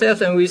hit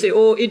ourselves and we say,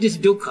 oh, it is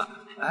dukkha.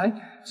 Right?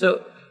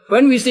 So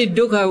when we say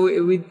dukkha,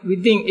 we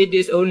think it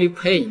is only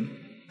pain.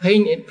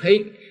 Pain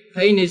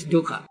is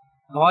dukkha.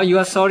 Or you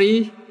are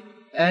sorry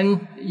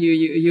and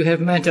you have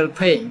mental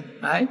pain,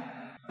 right?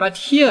 But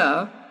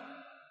here,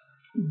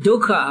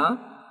 dukkha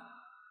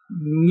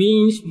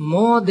means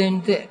more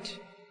than that.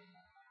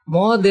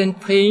 More than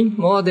pain,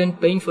 more than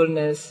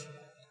painfulness.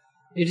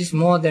 It is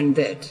more than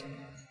that.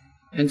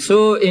 And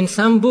so in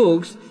some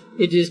books,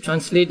 it is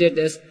translated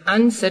as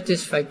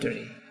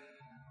unsatisfactory.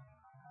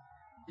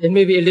 It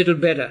may be a little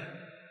better.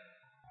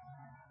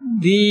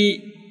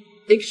 The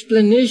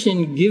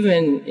explanation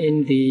given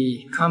in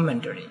the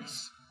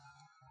commentaries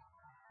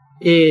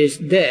is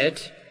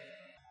that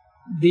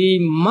the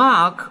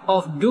mark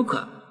of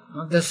dukkha,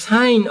 the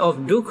sign of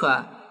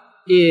dukkha,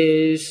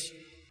 is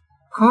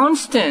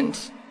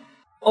constant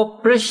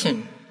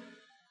oppression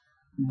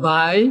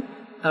by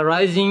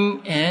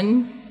arising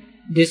and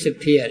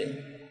disappearing.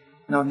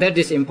 Now that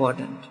is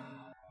important.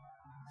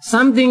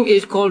 Something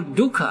is called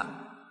dukkha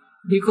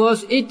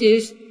because it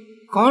is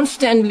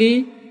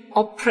constantly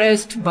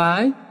oppressed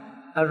by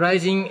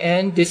arising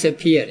and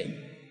disappearing.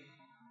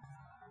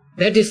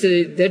 That is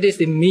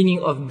the meaning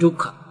of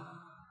dukkha,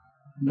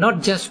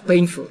 not just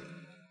painful.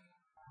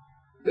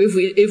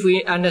 If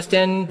we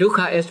understand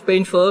dukkha as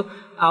painful,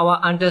 our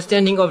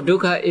understanding of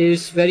dukkha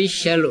is very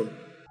shallow.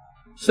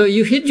 So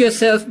you hit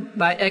yourself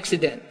by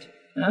accident,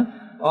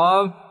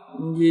 or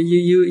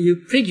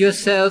you prick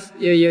yourself,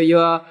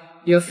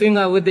 your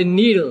finger with a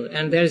needle,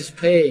 and there is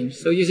pain.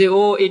 So you say,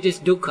 oh, it is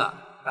dukkha,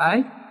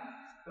 right?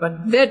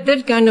 But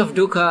that kind of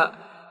dukkha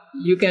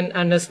you can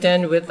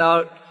understand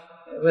without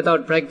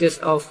practice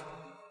of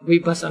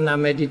vipassana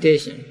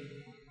meditation.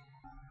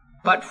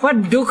 But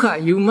what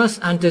dukkha you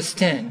must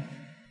understand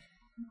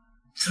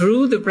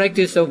through the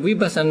practice of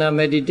vipassana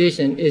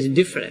meditation is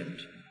different.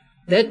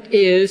 That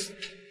is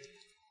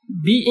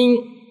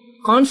being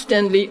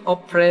constantly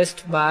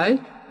oppressed by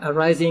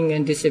arising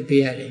and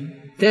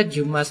disappearing. That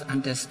you must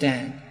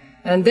understand.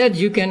 And that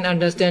you can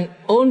understand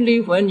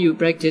only when you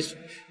practice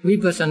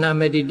vipassana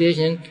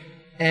meditation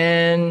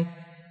and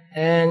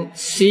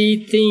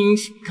see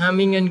things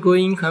coming and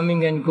going,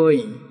 coming and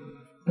going.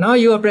 Now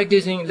you are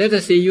practicing, let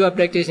us say you are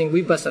practicing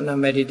vipassana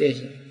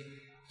meditation.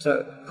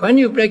 So when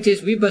you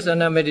practice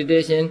vipassana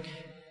meditation,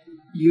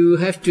 you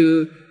have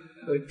to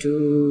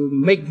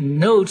make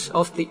notes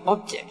of the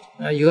object.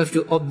 You have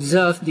to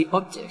observe the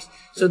objects.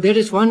 So there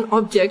is one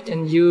object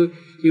and you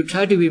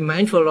try to be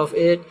mindful of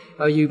it,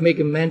 or you make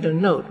a mental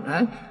note.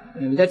 Right?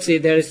 And let's say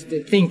there is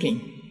the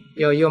thinking.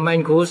 Your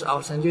mind goes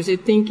out and you say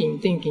thinking,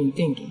 thinking,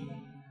 thinking.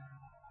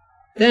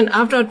 Then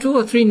after 2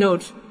 or 3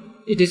 notes,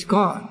 it is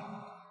gone.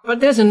 But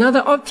there's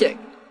another object.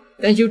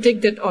 Then you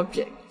take that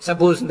object.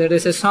 Suppose there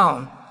is a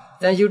sound.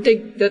 Then you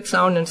take that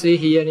sound and say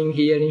hearing,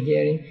 hearing,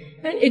 hearing.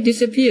 And it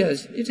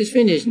disappears. It is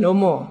finished, no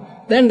more.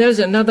 Then there's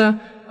another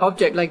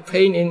object like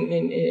pain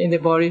in the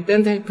body.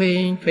 Then there's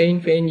pain,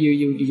 pain, pain.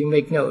 You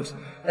make notes.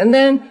 And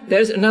then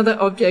there's another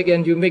object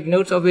and you make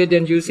notes of it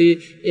and you see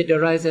it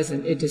arises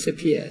and it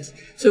disappears.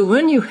 So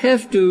when you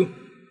have to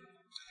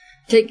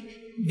take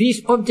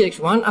these objects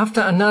one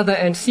after another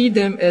and see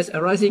them as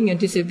arising and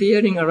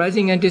disappearing,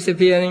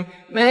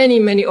 many,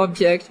 many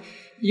objects,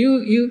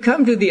 you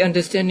come to the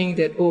understanding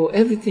that, oh,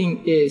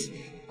 everything is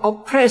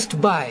oppressed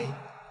by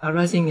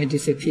arising and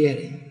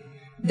disappearing.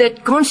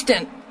 That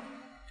constant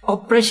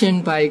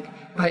oppression by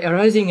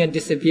arising and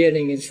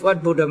disappearing is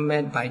what Buddha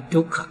meant by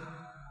dukkha.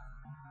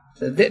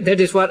 So that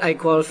is what I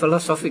call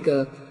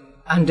philosophical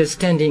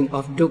understanding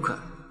of dukkha.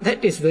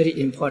 That is very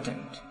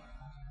important.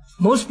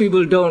 Most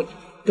people don't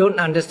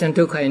understand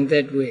dukkha in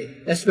that way,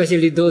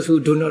 especially those who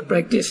do not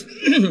practice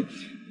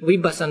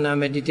vipassana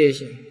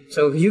meditation.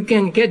 So you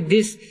can get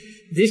this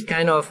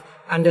kind of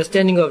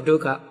understanding of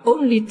dukkha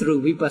only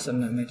through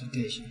vipassana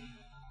meditation.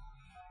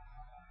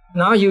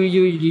 Now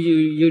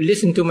you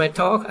listen to my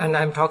talk and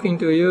I'm talking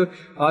to you,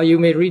 or you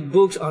may read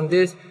books on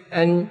this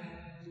and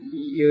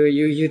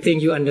you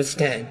think you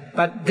understand.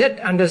 But that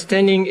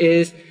understanding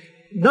is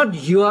not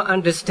your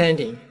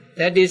understanding.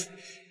 That is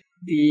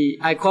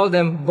I call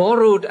them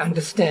borrowed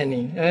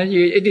understanding.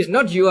 It is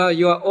not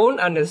your own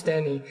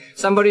understanding.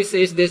 Somebody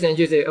says this and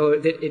you say, oh,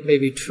 it may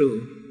be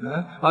true.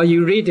 Or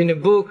you read in a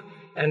book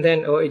and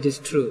then, oh, it is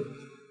true.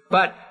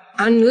 But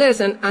unless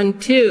and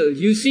until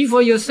you see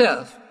for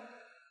yourself,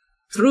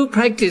 through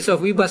practice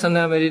of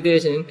vipassana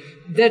meditation,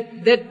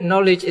 that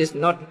knowledge is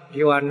not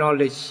your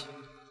knowledge.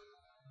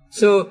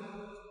 So,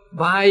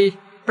 by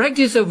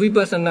practice of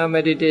vipassana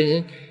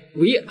meditation,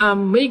 we are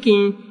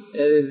making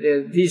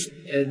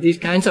these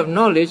kinds of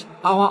knowledge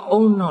our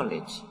own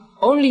knowledge.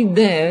 Only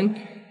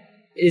then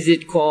is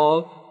it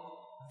called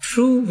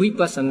true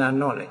vipassana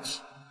knowledge.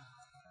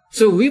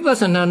 So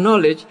vipassana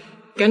knowledge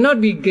cannot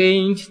be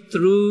gained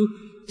through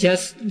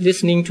just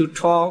listening to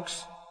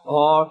talks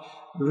or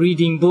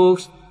reading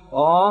books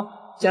or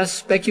just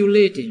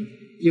speculating.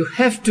 You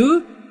have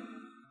to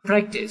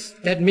practice.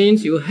 That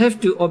means you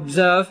have to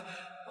observe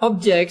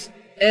objects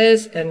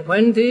as and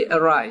when they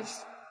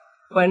arise,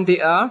 when they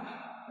are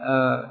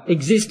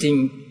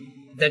existing,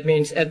 that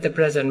means at the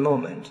present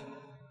moment.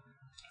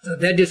 So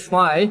that is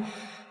why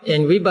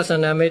in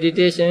vipassana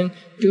meditation,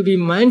 to be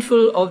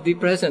mindful of the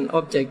present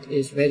object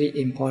is very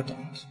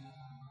important.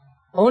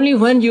 Only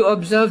when you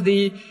observe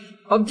the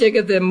object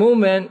at the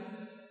moment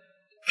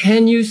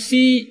can you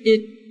see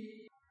it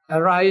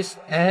arise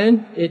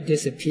and it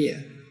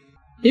disappear.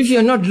 If you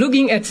are not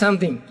looking at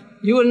something,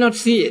 you will not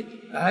see it,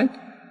 right?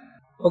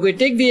 Okay,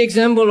 take the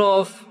example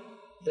of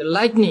the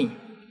lightning.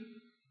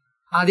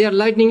 Are there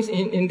lightnings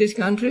in this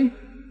country?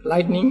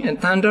 Lightning and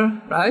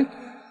thunder, right?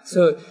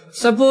 So,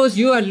 suppose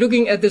you are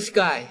looking at the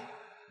sky.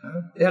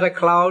 There are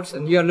clouds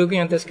and you are looking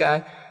at the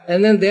sky,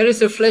 and then there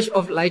is a flash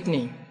of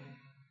lightning.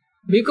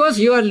 Because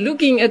you are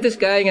looking at the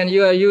sky and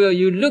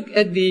you look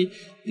at the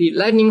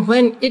lightning,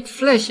 when it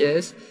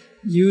flashes,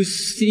 you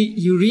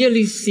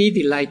really see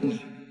the lightning.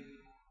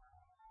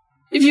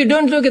 If you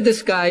don't look at the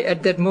sky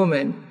at that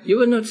moment, you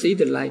will not see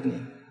the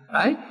lightning,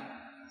 right?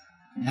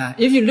 Yeah.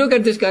 If you look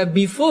at the sky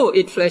before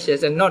it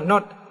flashes and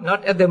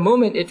not at the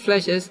moment it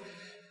flashes,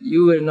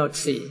 you will not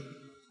see,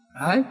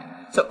 right?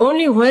 So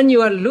only when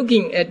you are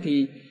looking at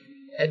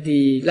at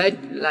the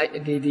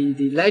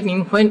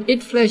lightning, when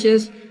it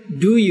flashes,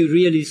 do you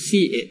really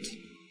see it?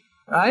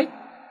 Right?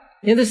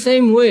 In the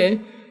same way,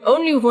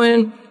 only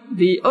when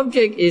the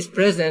object is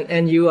present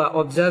and you are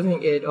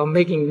observing it or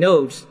making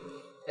notes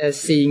as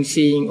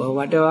seeing or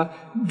whatever,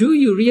 do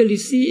you really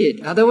see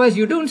it? Otherwise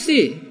you don't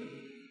see.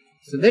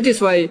 So that is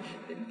why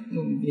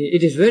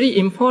it is very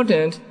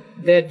important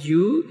that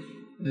you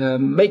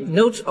make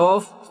notes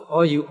of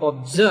or you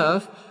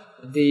observe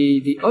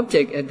the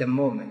object at the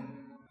moment.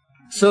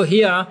 So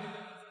here,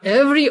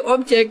 every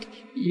object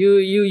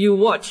you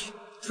watch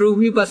through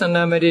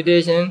Vipassana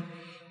meditation,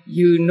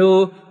 you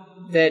know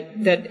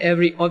that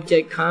every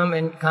object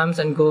comes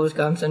and goes.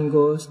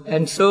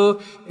 And so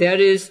there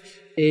is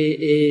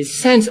a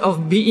sense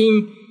of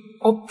being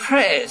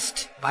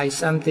oppressed by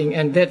something,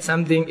 and that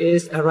something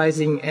is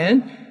arising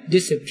and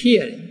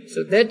disappearing.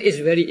 So that is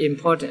very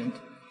important.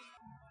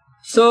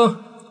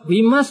 So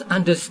we must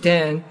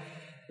understand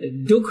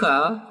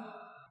dukkha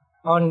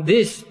on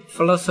this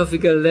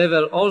philosophical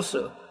level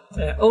also.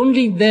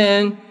 Only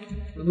then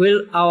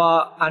will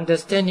our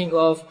understanding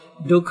of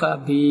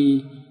dukkha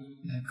be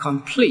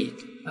complete.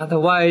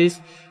 Otherwise,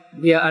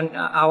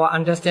 our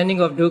understanding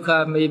of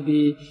dukkha may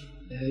be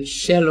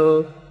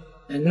shallow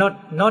and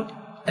not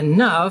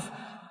enough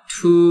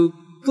to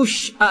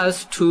push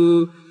us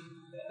to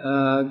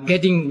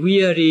getting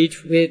wearied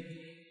with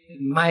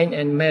mind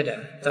and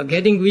matter. So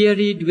getting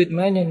wearied with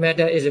mind and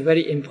matter is a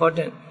very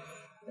important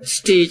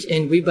stage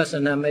in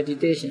Vipassana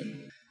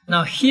meditation.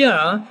 Now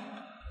here,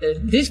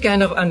 this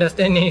kind of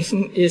understanding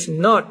is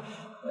not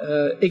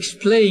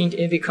explained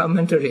in the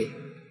commentary.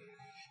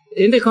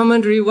 In the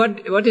commentary,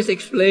 what is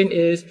explained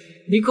is,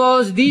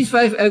 because these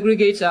 5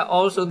 aggregates are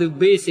also the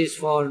basis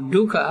for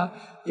dukkha,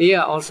 they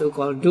are also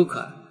called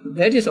dukkha.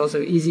 That is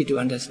also easy to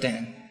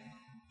understand.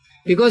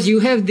 Because you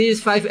have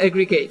these 5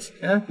 aggregates,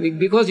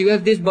 because you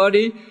have this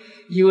body,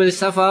 you will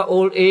suffer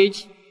old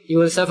age, you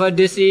will suffer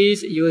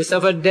disease, you will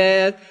suffer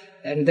death,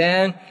 and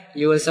then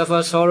you will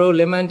suffer sorrow,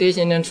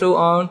 lamentation, and so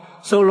on,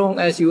 so long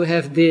as you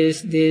have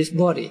this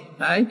body,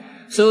 right?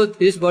 So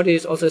this body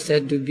is also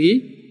said to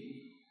be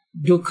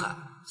dukkha.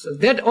 So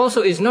that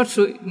also is not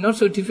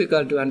so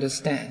difficult to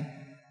understand.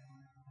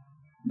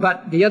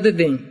 But the other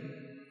thing,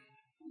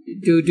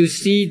 to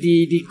see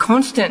the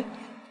constant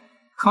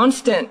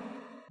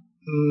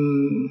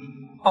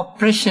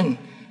oppression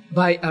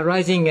by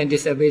arising and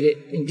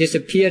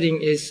disappearing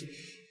is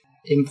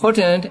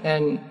important,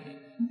 and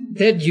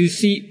that you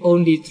see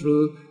only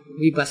through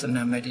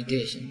Vipassana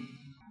meditation.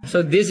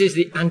 So this is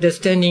the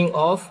understanding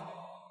of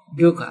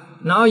dukkha.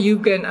 Now you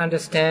can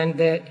understand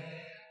that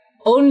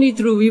only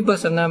through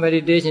Vipassana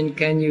meditation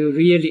can you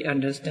really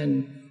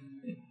understand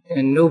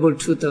a noble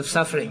truth of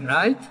suffering,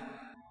 right?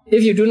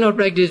 If you do not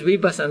practice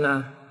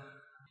Vipassana,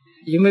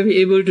 you may be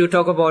able to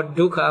talk about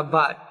dukkha,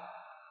 but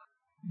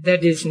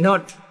that is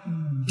not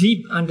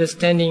deep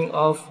understanding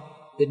of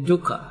the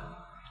dukkha.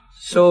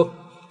 So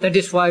that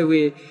is why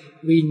we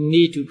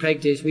need to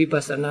practice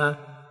Vipassana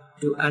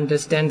to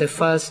understand the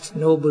first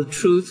noble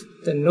truth,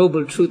 the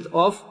noble truth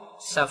of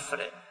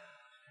suffering.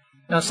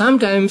 Now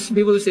sometimes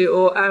people say,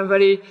 oh, I'm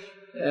very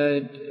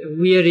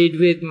wearied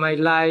with my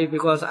life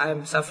because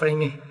I'm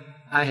suffering.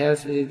 I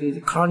have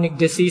the chronic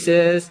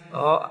diseases,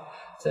 or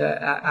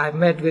I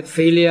met with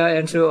failure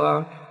and so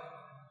on.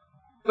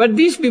 But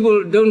these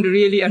people don't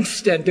really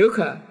understand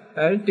dukkha.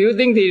 Right? Do you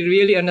think they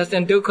really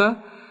understand dukkha?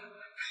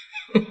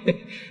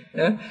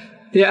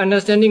 Their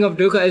understanding of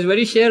dukkha is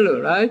very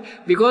shallow, right?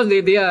 Because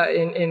they are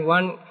in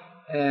one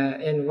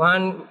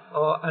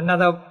or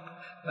another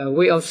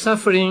way of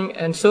suffering,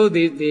 and so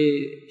they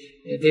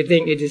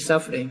think it is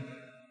suffering.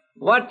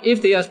 What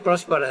if they are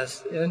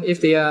prosperous, and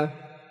if they are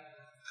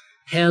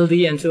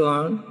healthy and so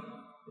on?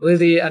 Will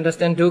they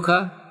understand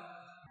dukkha?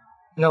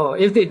 No.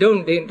 If they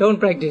don't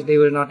practice, they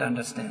will not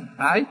understand,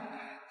 right?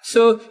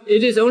 So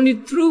it is only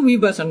through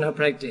Vipassana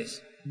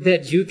practice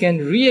that you can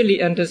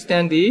really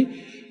understand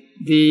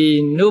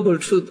the noble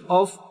truth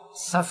of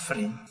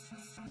suffering.